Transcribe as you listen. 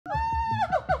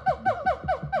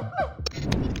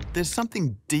There's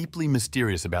something deeply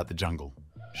mysterious about the jungle.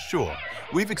 Sure,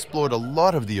 we've explored a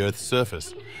lot of the Earth's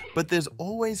surface, but there's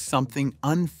always something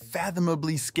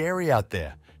unfathomably scary out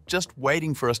there, just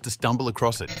waiting for us to stumble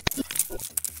across it.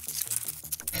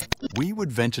 We would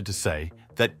venture to say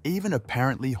that even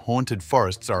apparently haunted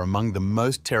forests are among the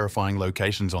most terrifying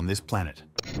locations on this planet.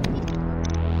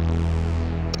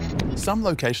 Some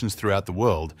locations throughout the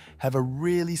world have a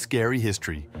really scary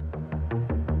history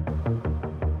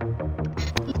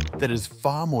that is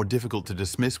far more difficult to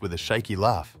dismiss with a shaky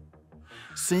laugh.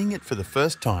 Seeing it for the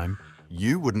first time,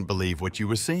 you wouldn't believe what you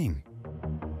were seeing.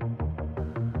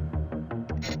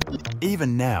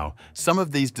 Even now, some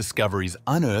of these discoveries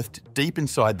unearthed deep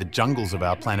inside the jungles of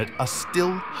our planet are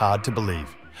still hard to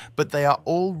believe, but they are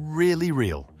all really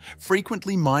real,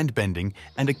 frequently mind-bending,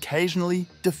 and occasionally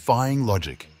defying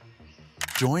logic.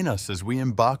 Join us as we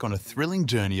embark on a thrilling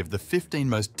journey of the 15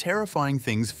 most terrifying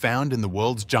things found in the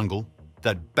world's jungle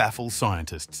that baffle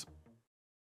scientists.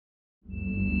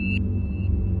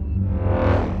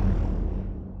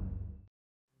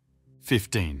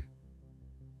 (15)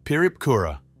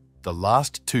 Piripkura, the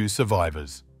last two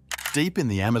survivors. Deep in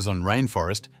the Amazon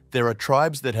rainforest, there are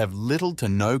tribes that have little to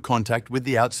no contact with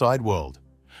the outside world.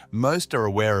 Most are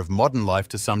aware of modern life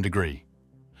to some degree.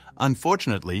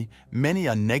 Unfortunately, many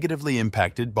are negatively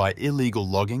impacted by illegal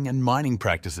logging and mining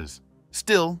practices.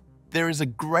 Still, there is a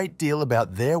great deal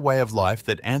about their way of life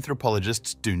that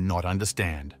anthropologists do not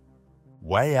understand.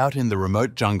 Way out in the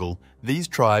remote jungle, these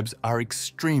tribes are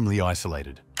extremely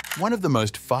isolated. One of the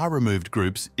most far-removed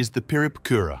groups is the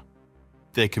Piripkura.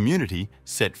 Their community,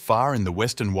 set far in the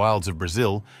western wilds of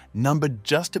Brazil, numbered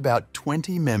just about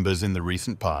 20 members in the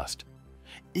recent past.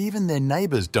 Even their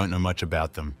neighbors don't know much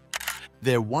about them.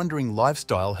 Their wandering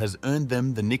lifestyle has earned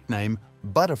them the nickname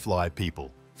butterfly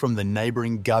people from the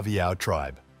neighboring Gavião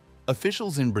tribe.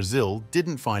 Officials in Brazil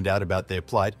didn't find out about their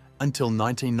plight until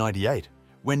 1998,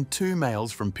 when two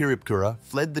males from Piripkura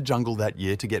fled the jungle that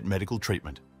year to get medical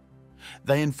treatment.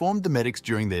 They informed the medics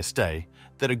during their stay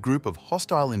that a group of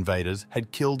hostile invaders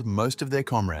had killed most of their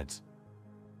comrades.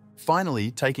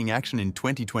 Finally, taking action in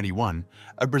 2021,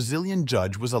 a Brazilian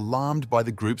judge was alarmed by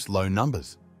the group's low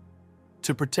numbers.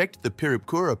 To protect the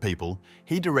Piripkura people,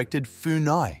 he directed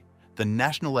FUNAI, the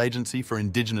National Agency for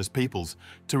Indigenous Peoples,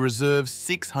 to reserve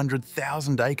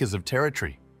 600,000 acres of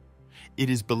territory. It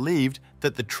is believed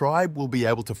that the tribe will be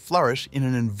able to flourish in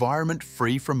an environment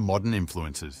free from modern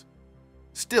influences.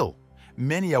 Still,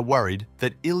 many are worried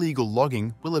that illegal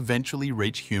logging will eventually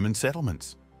reach human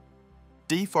settlements.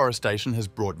 Deforestation has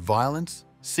brought violence,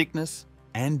 sickness,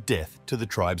 and death to the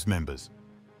tribe's members.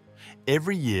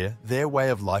 Every year, their way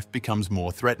of life becomes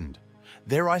more threatened.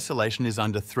 Their isolation is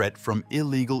under threat from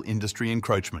illegal industry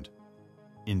encroachment.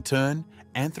 In turn,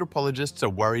 anthropologists are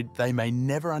worried they may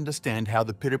never understand how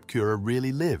the Piripkura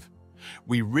really live.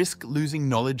 We risk losing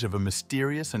knowledge of a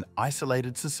mysterious and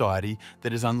isolated society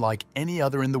that is unlike any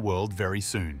other in the world very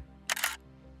soon.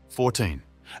 14.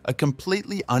 A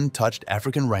completely untouched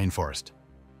African rainforest.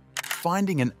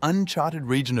 Finding an uncharted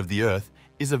region of the Earth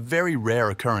is a very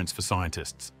rare occurrence for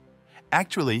scientists.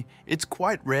 Actually, it's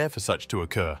quite rare for such to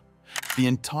occur. The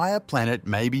entire planet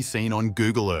may be seen on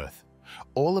Google Earth.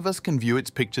 All of us can view its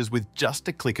pictures with just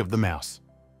a click of the mouse.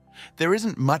 There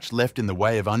isn't much left in the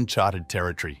way of uncharted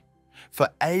territory. For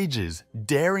ages,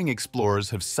 daring explorers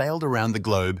have sailed around the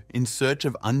globe in search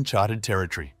of uncharted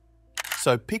territory.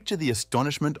 So picture the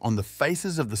astonishment on the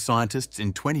faces of the scientists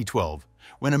in 2012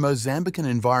 when a Mozambican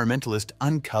environmentalist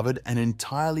uncovered an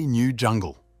entirely new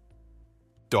jungle.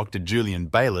 Dr. Julian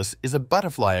Bayliss is a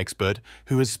butterfly expert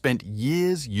who has spent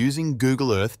years using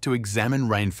Google Earth to examine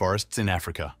rainforests in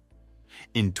Africa.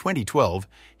 In 2012,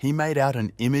 he made out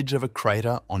an image of a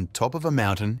crater on top of a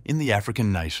mountain in the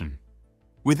African nation.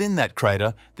 Within that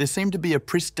crater, there seemed to be a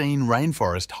pristine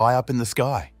rainforest high up in the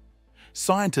sky.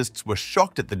 Scientists were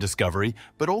shocked at the discovery,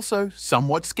 but also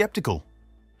somewhat skeptical.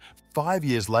 5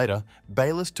 years later,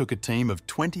 Bayliss took a team of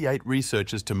 28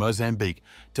 researchers to Mozambique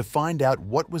to find out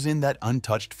what was in that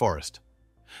untouched forest.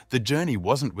 The journey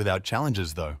wasn't without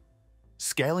challenges, though.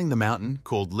 Scaling the mountain,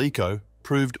 called Lico,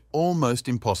 proved almost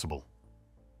impossible.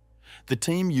 The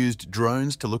team used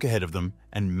drones to look ahead of them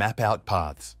and map out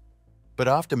paths. But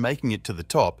after making it to the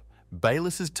top,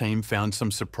 Bayliss's team found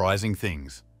some surprising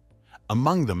things.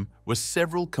 Among them were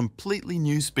several completely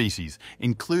new species,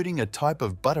 including a type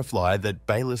of butterfly that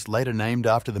Bayliss later named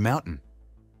after the mountain.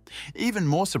 Even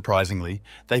more surprisingly,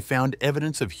 they found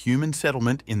evidence of human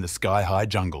settlement in the sky-high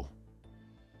jungle.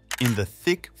 In the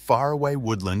thick, faraway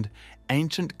woodland,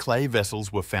 ancient clay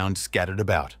vessels were found scattered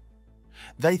about.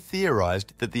 They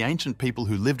theorized that the ancient people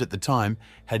who lived at the time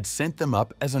had sent them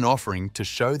up as an offering to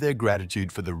show their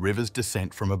gratitude for the river's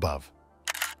descent from above.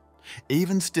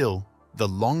 Even still, the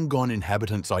long-gone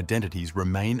inhabitants' identities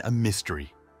remain a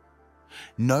mystery.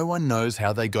 No one knows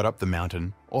how they got up the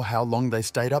mountain or how long they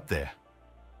stayed up there.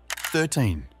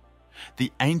 13.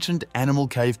 The ancient animal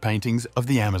cave paintings of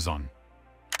the Amazon.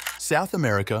 South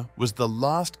America was the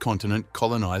last continent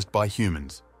colonized by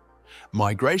humans.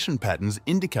 Migration patterns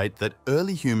indicate that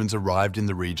early humans arrived in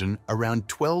the region around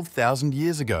 12,000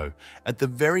 years ago, at the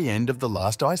very end of the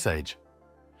last ice age.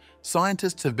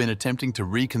 Scientists have been attempting to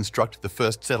reconstruct the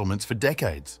first settlements for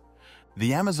decades.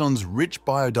 The Amazon's rich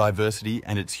biodiversity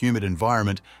and its humid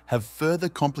environment have further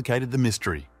complicated the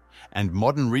mystery, and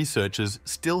modern researchers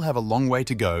still have a long way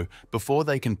to go before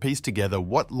they can piece together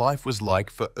what life was like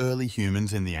for early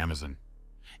humans in the Amazon.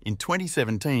 In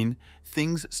 2017,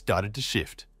 things started to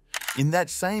shift. In that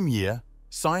same year,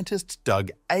 scientists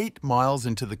dug 8 miles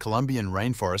into the Colombian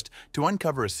rainforest to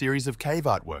uncover a series of cave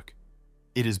artwork.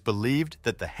 It is believed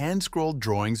that the hand-scrawled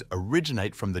drawings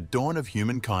originate from the dawn of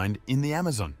humankind in the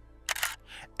Amazon.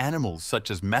 Animals such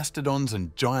as mastodons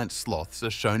and giant sloths are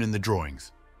shown in the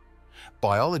drawings.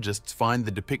 Biologists find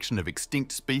the depiction of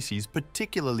extinct species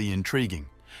particularly intriguing,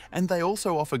 and they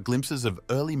also offer glimpses of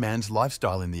early man's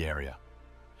lifestyle in the area.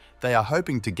 They are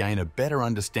hoping to gain a better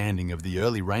understanding of the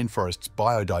early rainforest's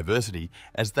biodiversity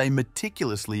as they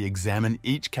meticulously examine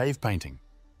each cave painting.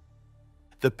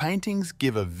 The paintings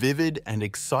give a vivid and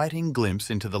exciting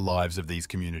glimpse into the lives of these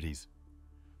communities.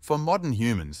 For modern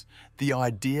humans, the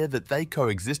idea that they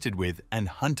coexisted with and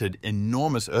hunted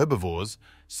enormous herbivores,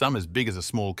 some as big as a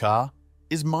small car,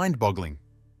 is mind-boggling.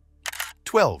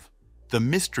 12. The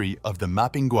mystery of the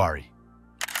Mapinguari.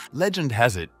 Legend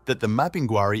has it that the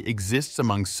Mapinguari exists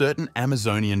among certain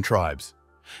Amazonian tribes.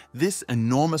 This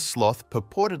enormous sloth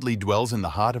purportedly dwells in the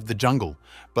heart of the jungle,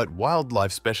 but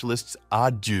wildlife specialists are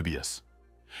dubious.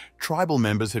 Tribal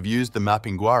members have used the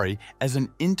Mapinguari as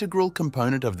an integral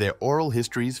component of their oral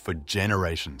histories for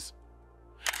generations.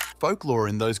 Folklore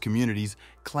in those communities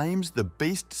claims the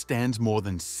beast stands more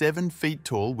than 7 feet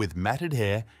tall with matted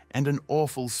hair and an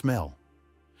awful smell.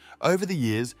 Over the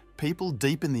years, people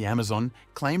deep in the Amazon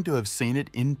claim to have seen it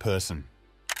in person.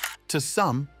 To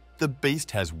some, the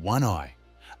beast has one eye.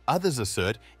 Others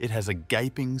assert it has a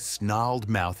gaping, snarled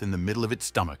mouth in the middle of its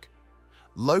stomach.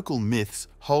 Local myths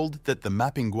hold that the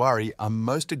Mapinguari are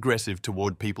most aggressive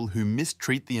toward people who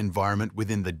mistreat the environment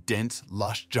within the dense,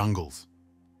 lush jungles.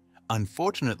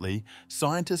 Unfortunately,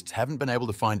 scientists haven't been able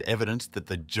to find evidence that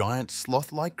the giant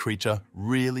sloth-like creature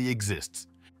really exists,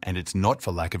 and it's not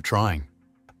for lack of trying.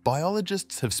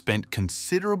 Biologists have spent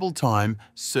considerable time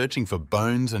searching for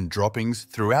bones and droppings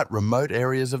throughout remote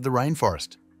areas of the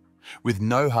rainforest. With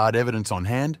no hard evidence on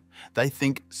hand, they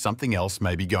think something else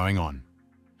may be going on.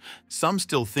 Some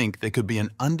still think there could be an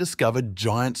undiscovered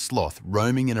giant sloth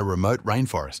roaming in a remote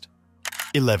rainforest.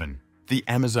 11. The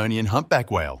Amazonian humpback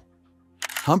whale.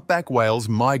 Humpback whales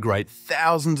migrate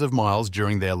thousands of miles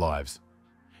during their lives.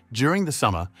 During the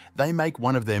summer, they make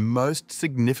one of their most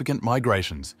significant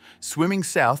migrations, swimming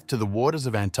south to the waters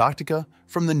of Antarctica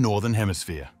from the Northern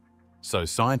Hemisphere. So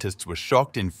scientists were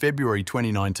shocked in February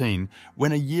 2019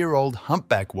 when a year-old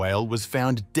humpback whale was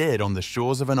found dead on the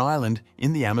shores of an island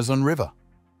in the Amazon River.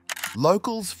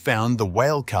 Locals found the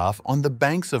whale calf on the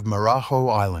banks of Marajo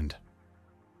Island.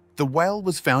 The whale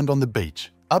was found on the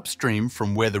beach, upstream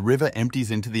from where the river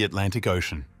empties into the Atlantic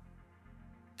Ocean.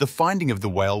 The finding of the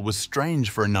whale was strange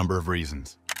for a number of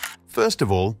reasons. First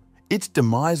of all, its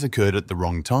demise occurred at the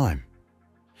wrong time.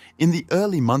 In the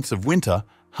early months of winter,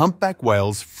 humpback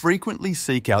whales frequently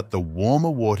seek out the warmer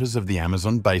waters of the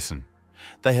Amazon basin.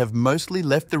 They have mostly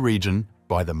left the region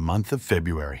by the month of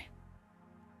February.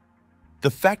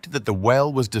 The fact that the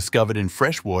whale was discovered in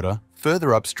fresh water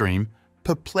further upstream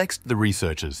perplexed the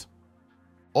researchers.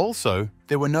 Also,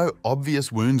 there were no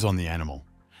obvious wounds on the animal.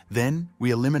 Then we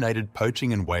eliminated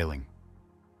poaching and whaling.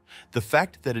 The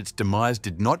fact that its demise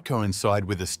did not coincide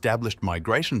with established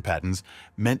migration patterns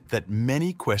meant that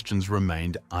many questions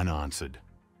remained unanswered.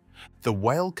 The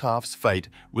whale calf's fate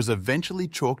was eventually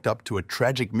chalked up to a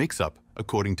tragic mix-up,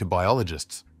 according to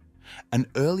biologists. An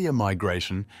earlier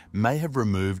migration may have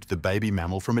removed the baby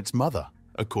mammal from its mother,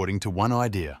 according to one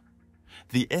idea.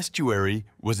 The estuary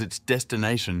was its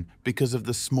destination because of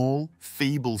the small,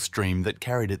 feeble stream that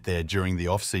carried it there during the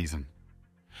off-season.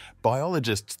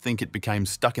 Biologists think it became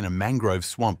stuck in a mangrove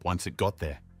swamp once it got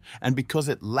there, and because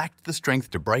it lacked the strength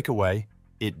to break away,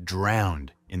 it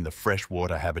drowned in the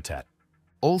freshwater habitat.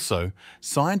 Also,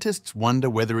 scientists wonder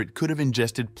whether it could have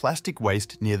ingested plastic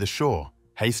waste near the shore,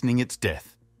 hastening its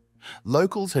death.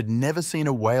 Locals had never seen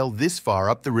a whale this far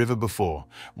up the river before,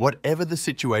 whatever the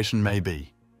situation may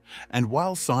be. And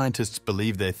while scientists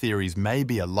believe their theories may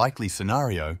be a likely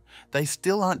scenario, they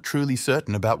still aren't truly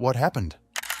certain about what happened.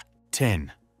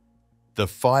 10. The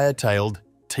fire-tailed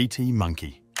TT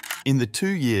monkey. In the 2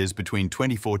 years between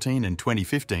 2014 and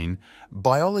 2015,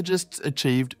 biologists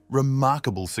achieved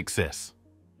remarkable success.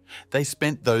 They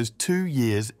spent those 2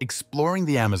 years exploring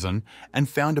the Amazon and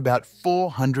found about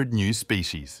 400 new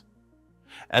species.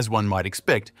 As one might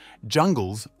expect,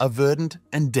 jungles are verdant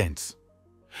and dense,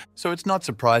 so it's not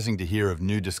surprising to hear of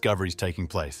new discoveries taking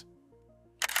place.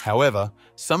 However,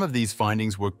 some of these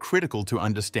findings were critical to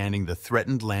understanding the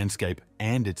threatened landscape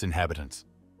and its inhabitants.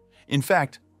 In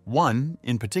fact, one,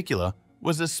 in particular,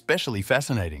 was especially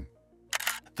fascinating.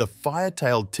 The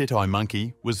fire-tailed titi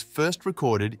monkey was first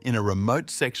recorded in a remote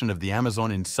section of the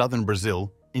Amazon in southern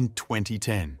Brazil in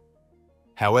 2010.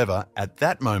 However, at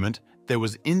that moment, there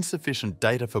was insufficient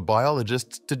data for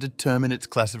biologists to determine its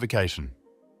classification.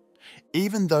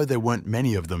 Even though there weren't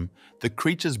many of them, the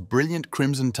creature's brilliant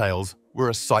crimson tails were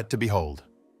a sight to behold.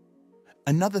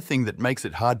 Another thing that makes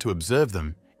it hard to observe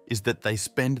them is that they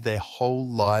spend their whole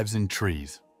lives in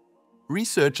trees.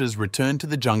 Researchers returned to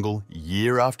the jungle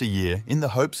year after year in the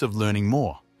hopes of learning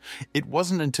more. It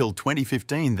wasn't until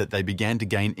 2015 that they began to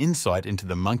gain insight into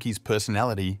the monkey's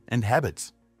personality and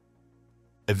habits.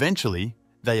 Eventually,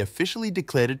 they officially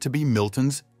declared it to be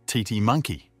Milton's TT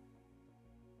monkey.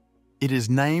 It is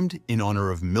named in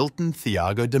honor of Milton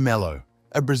Thiago de Mello,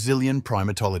 a Brazilian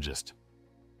primatologist.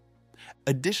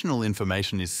 Additional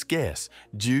information is scarce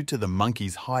due to the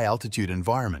monkey's high-altitude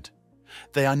environment.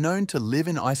 They are known to live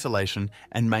in isolation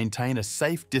and maintain a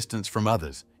safe distance from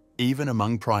others, even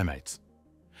among primates.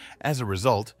 As a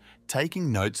result,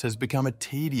 taking notes has become a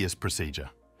tedious procedure.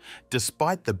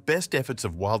 Despite the best efforts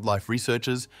of wildlife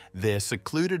researchers, their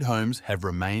secluded homes have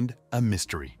remained a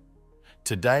mystery.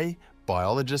 Today,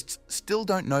 biologists still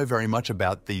don't know very much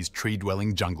about these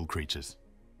tree-dwelling jungle creatures.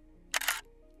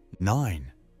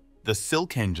 9. The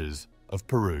silk henges of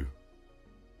Peru.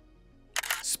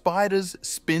 Spiders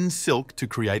spin silk to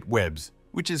create webs,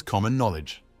 which is common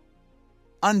knowledge.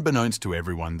 Unbeknownst to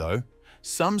everyone, though,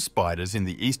 some spiders in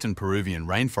the eastern Peruvian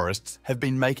rainforests have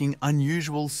been making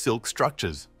unusual silk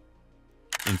structures.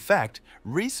 In fact,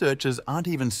 researchers aren't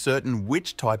even certain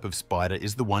which type of spider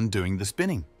is the one doing the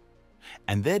spinning.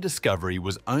 And their discovery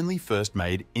was only first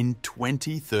made in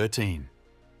 2013.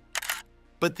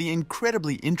 But the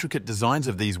incredibly intricate designs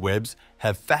of these webs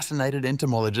have fascinated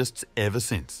entomologists ever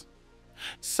since.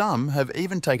 Some have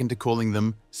even taken to calling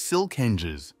them silk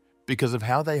henges because of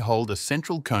how they hold a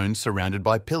central cone surrounded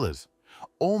by pillars,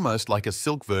 almost like a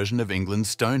silk version of England's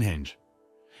Stonehenge.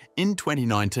 In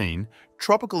 2019,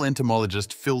 tropical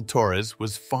entomologist Phil Torres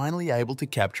was finally able to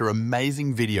capture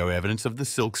amazing video evidence of the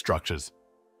silk structures.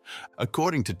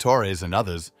 According to Torres and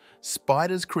others,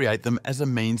 spiders create them as a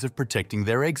means of protecting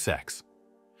their egg sacs.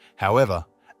 However,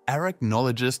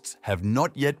 arachnologists have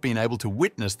not yet been able to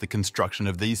witness the construction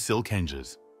of these silk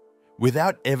henges.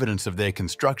 Without evidence of their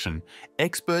construction,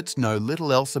 experts know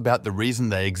little else about the reason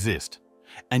they exist,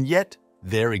 and yet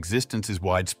their existence is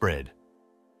widespread.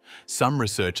 Some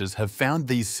researchers have found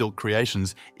these silk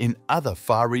creations in other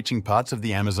far-reaching parts of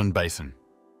the Amazon basin.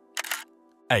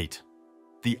 8.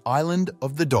 The Island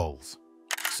of the Dolls.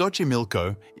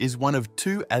 Xochimilco is one of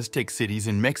 2 Aztec cities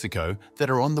in Mexico that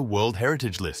are on the World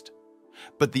Heritage List.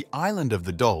 But the Island of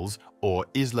the Dolls, or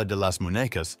Isla de las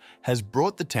Muñecas, has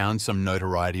brought the town some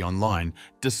notoriety online,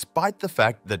 despite the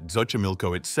fact that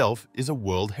Xochimilco itself is a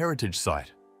World Heritage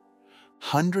Site.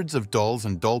 Hundreds of dolls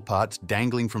and doll parts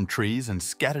dangling from trees and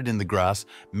scattered in the grass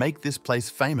make this place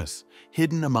famous,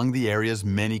 hidden among the area's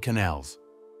many canals.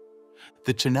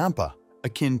 The Chinampa,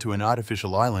 akin to an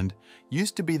artificial island,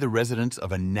 used to be the residence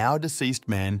of a now-deceased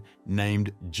man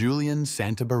named Julian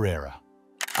Santa Barrera.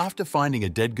 After finding a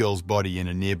dead girl's body in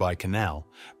a nearby canal,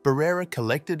 Barrera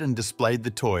collected and displayed the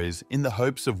toys in the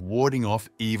hopes of warding off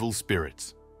evil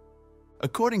spirits.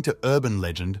 According to urban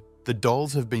legend, the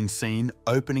dolls have been seen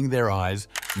opening their eyes,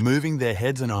 moving their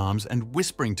heads and arms, and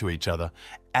whispering to each other,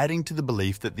 adding to the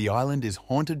belief that the island is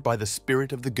haunted by the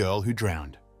spirit of the girl who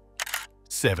drowned.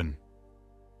 7.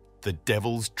 The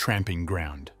Devil's Tramping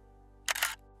Ground.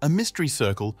 A mystery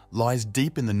circle lies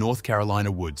deep in the North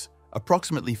Carolina woods,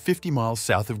 approximately 50 miles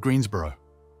south of Greensboro.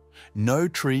 No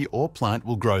tree or plant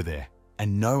will grow there,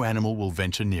 and no animal will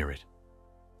venture near it.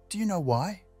 Do you know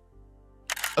why?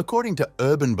 According to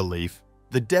urban belief,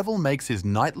 the devil makes his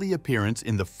nightly appearance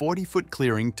in the 40-foot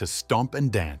clearing to stomp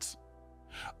and dance.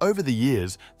 Over the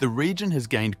years, the region has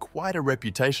gained quite a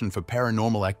reputation for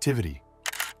paranormal activity.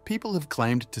 People have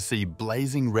claimed to see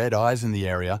blazing red eyes in the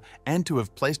area and to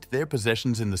have placed their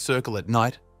possessions in the circle at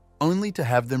night, only to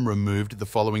have them removed the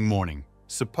following morning,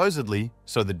 supposedly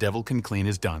so the devil can clean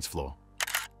his dance floor.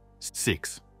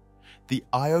 6. The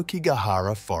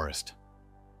Aokigahara Forest.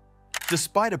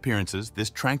 Despite appearances, this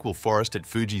tranquil forest at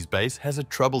Fuji's base has a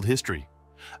troubled history.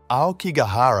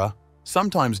 Aokigahara,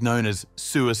 sometimes known as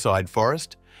Suicide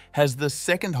Forest, has the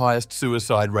second highest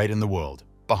suicide rate in the world,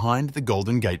 behind the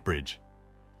Golden Gate Bridge.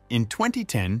 In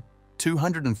 2010,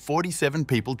 247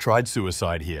 people tried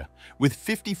suicide here, with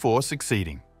 54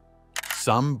 succeeding.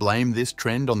 Some blame this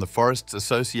trend on the forest's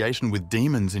association with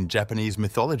demons in Japanese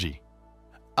mythology.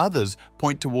 Others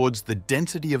point towards the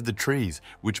density of the trees,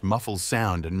 which muffles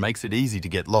sound and makes it easy to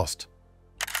get lost.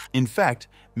 In fact,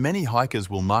 many hikers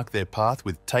will mark their path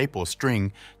with tape or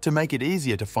string to make it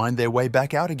easier to find their way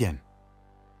back out again.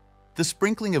 The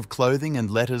sprinkling of clothing and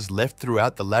letters left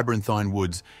throughout the labyrinthine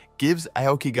woods gives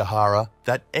Aokigahara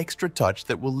that extra touch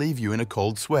that will leave you in a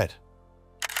cold sweat.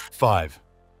 5.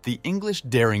 The English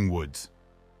Daring Woods.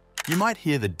 You might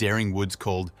hear the Daring Woods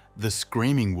called the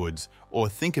Screaming Woods, or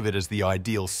think of it as the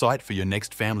ideal site for your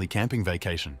next family camping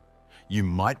vacation. You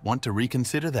might want to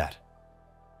reconsider that.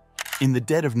 In the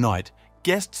dead of night,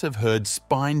 guests have heard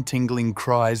spine-tingling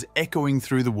cries echoing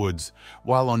through the woods,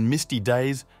 while on misty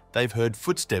days, they've heard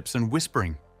footsteps and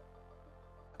whispering.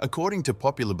 According to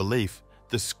popular belief,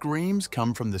 the screams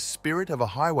come from the spirit of a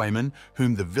highwayman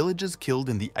whom the villagers killed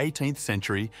in the 18th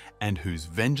century and whose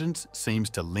vengeance seems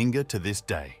to linger to this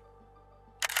day.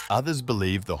 Others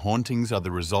believe the hauntings are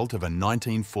the result of a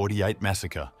 1948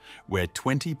 massacre, where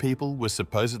 20 people were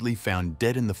supposedly found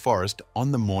dead in the forest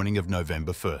on the morning of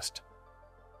November 1st.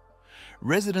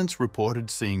 Residents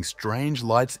reported seeing strange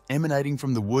lights emanating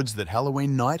from the woods that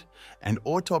Halloween night, and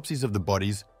autopsies of the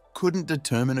bodies couldn't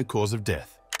determine a cause of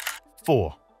death.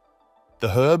 4. The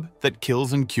herb that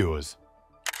kills and cures.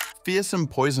 Fearsome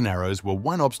poison arrows were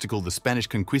one obstacle the Spanish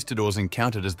conquistadors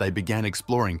encountered as they began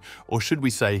exploring, or should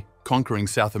we say, conquering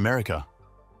South America.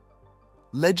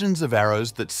 Legends of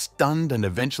arrows that stunned and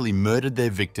eventually murdered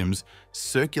their victims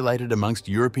circulated amongst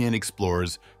European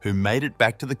explorers who made it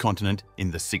back to the continent in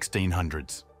the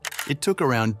 1600s. It took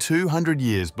around 200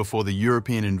 years before the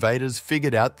European invaders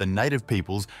figured out the native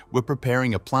peoples were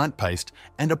preparing a plant paste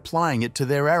and applying it to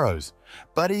their arrows.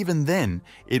 But even then,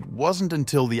 it wasn't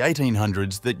until the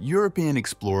 1800s that European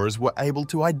explorers were able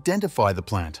to identify the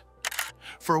plant.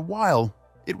 For a while,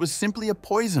 it was simply a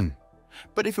poison.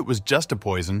 But if it was just a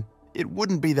poison, it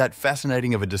wouldn't be that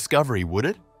fascinating of a discovery, would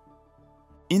it?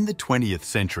 In the 20th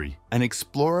century, an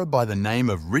explorer by the name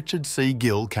of Richard C.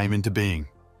 Gill came into being.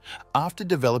 After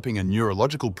developing a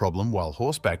neurological problem while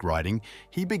horseback riding,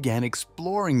 he began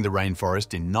exploring the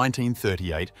rainforest in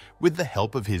 1938 with the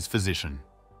help of his physician.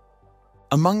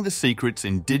 Among the secrets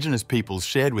indigenous peoples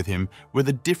shared with him were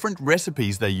the different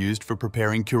recipes they used for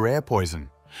preparing curare poison,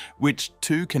 which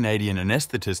 2 Canadian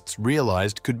anesthetists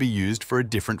realized could be used for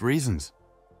different reasons.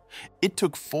 It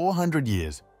took 400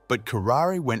 years, but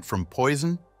curare went from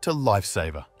poison to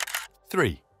lifesaver.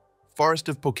 3. Forest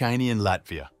of Pucani in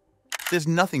Latvia. There's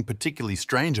nothing particularly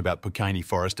strange about Pucani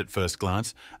Forest at first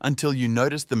glance until you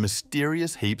notice the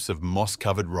mysterious heaps of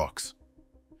moss-covered rocks.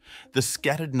 The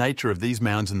scattered nature of these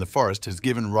mounds in the forest has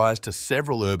given rise to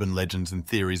several urban legends and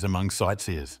theories among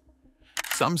sightseers.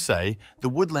 Some say the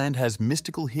woodland has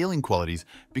mystical healing qualities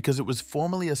because it was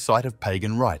formerly a site of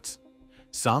pagan rites.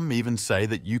 Some even say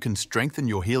that you can strengthen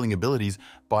your healing abilities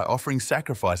by offering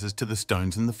sacrifices to the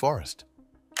stones in the forest.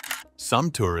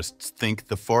 Some tourists think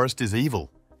the forest is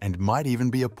evil and might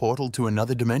even be a portal to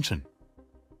another dimension.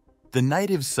 The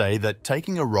natives say that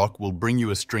taking a rock will bring you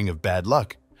a string of bad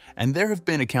luck, and there have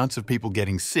been accounts of people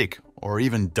getting sick or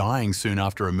even dying soon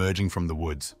after emerging from the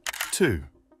woods. 2.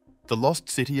 The lost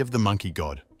city of the monkey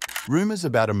god. Rumors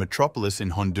about a metropolis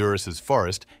in Honduras's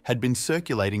forest had been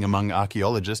circulating among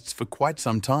archaeologists for quite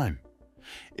some time.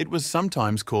 It was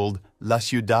sometimes called La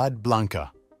Ciudad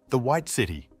Blanca, the White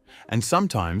City, and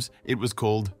sometimes it was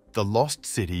called the Lost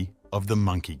City of the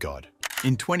Monkey God.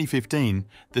 In 2015,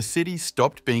 the city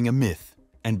stopped being a myth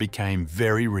and became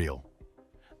very real.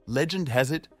 Legend has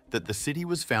it that the city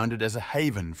was founded as a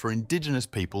haven for indigenous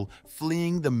people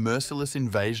fleeing the merciless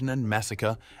invasion and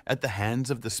massacre at the hands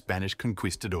of the Spanish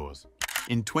conquistadors.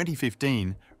 In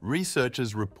 2015,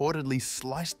 researchers reportedly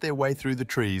sliced their way through the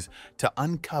trees to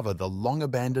uncover the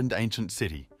long-abandoned ancient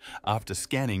city, after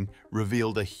scanning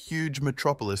revealed a huge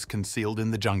metropolis concealed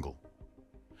in the jungle.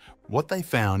 What they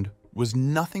found was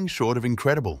nothing short of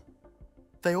incredible.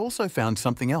 They also found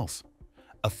something else.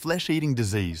 A flesh-eating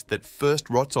disease that first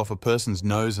rots off a person's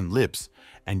nose and lips,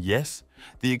 and yes,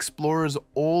 the explorers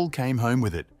all came home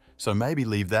with it, so maybe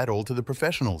leave that all to the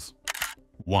professionals.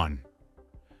 1.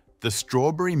 The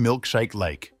Strawberry Milkshake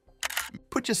Lake.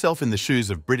 Put yourself in the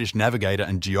shoes of British navigator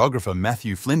and geographer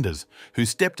Matthew Flinders, who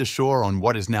stepped ashore on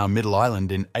what is now Middle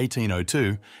Island in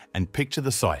 1802, and picture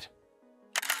the sight.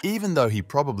 Even though he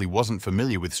probably wasn't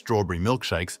familiar with strawberry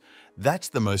milkshakes, that's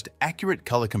the most accurate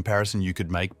colour comparison you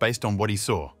could make based on what he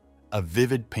saw, a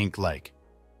vivid pink lake.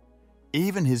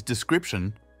 Even his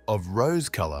description of rose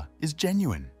colour is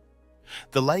genuine.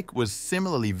 The lake was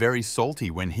similarly very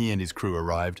salty when he and his crew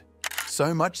arrived,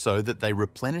 so much so that they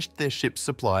replenished their ship's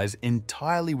supplies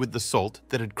entirely with the salt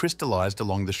that had crystallized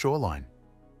along the shoreline.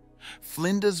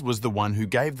 Flinders was the one who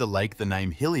gave the lake the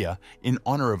name Hillier in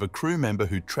honor of a crew member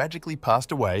who tragically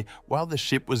passed away while the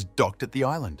ship was docked at the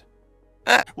island.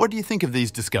 What do you think of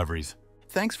these discoveries?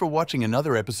 Thanks for watching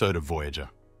another episode of Voyager.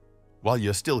 While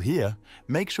you're still here,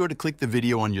 make sure to click the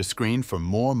video on your screen for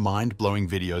more mind-blowing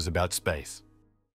videos about space.